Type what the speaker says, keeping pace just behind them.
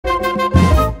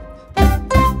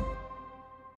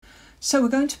So we're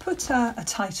going to put a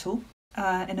title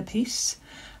in a piece.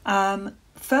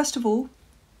 First of all,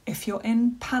 if you're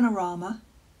in panorama,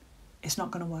 it's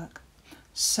not going to work.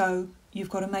 So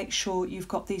you've got to make sure you've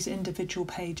got these individual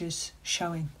pages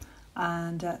showing,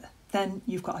 and then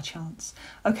you've got a chance.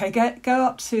 Okay, go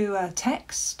up to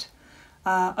text,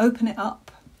 open it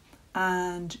up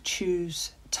and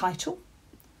choose title.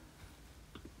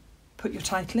 Put your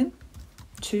title in,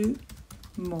 2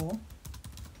 more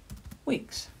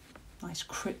weeks. Nice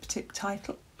cryptic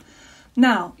title.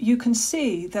 Now you can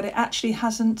see that it actually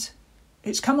hasn't,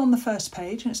 it's come on the first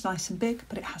page and it's nice and big,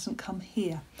 but it hasn't come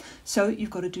here. So you've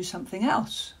got to do something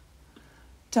else.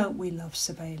 Don't we love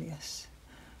Sibelius?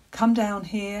 Come down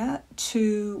here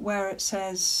to where it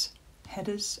says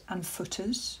headers and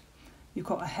footers. You've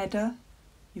got a header.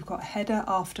 You've got a header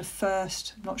after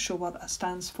first. I'm not sure what that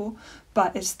stands for,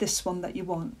 but it's this one that you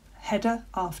want. Header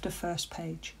after first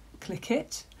page. Click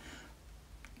it.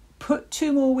 Put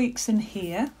 2 more weeks in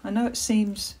here. I know it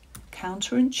seems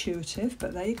counterintuitive,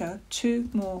 but there you go.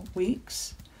 2 more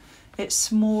weeks. It's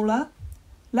smaller.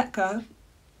 Let go.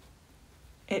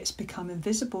 It's become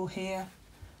invisible here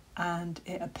and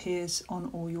it appears on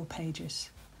all your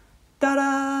pages.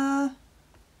 Ta-da!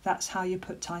 That's how you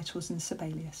put titles in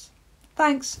Sibelius.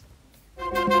 Thanks.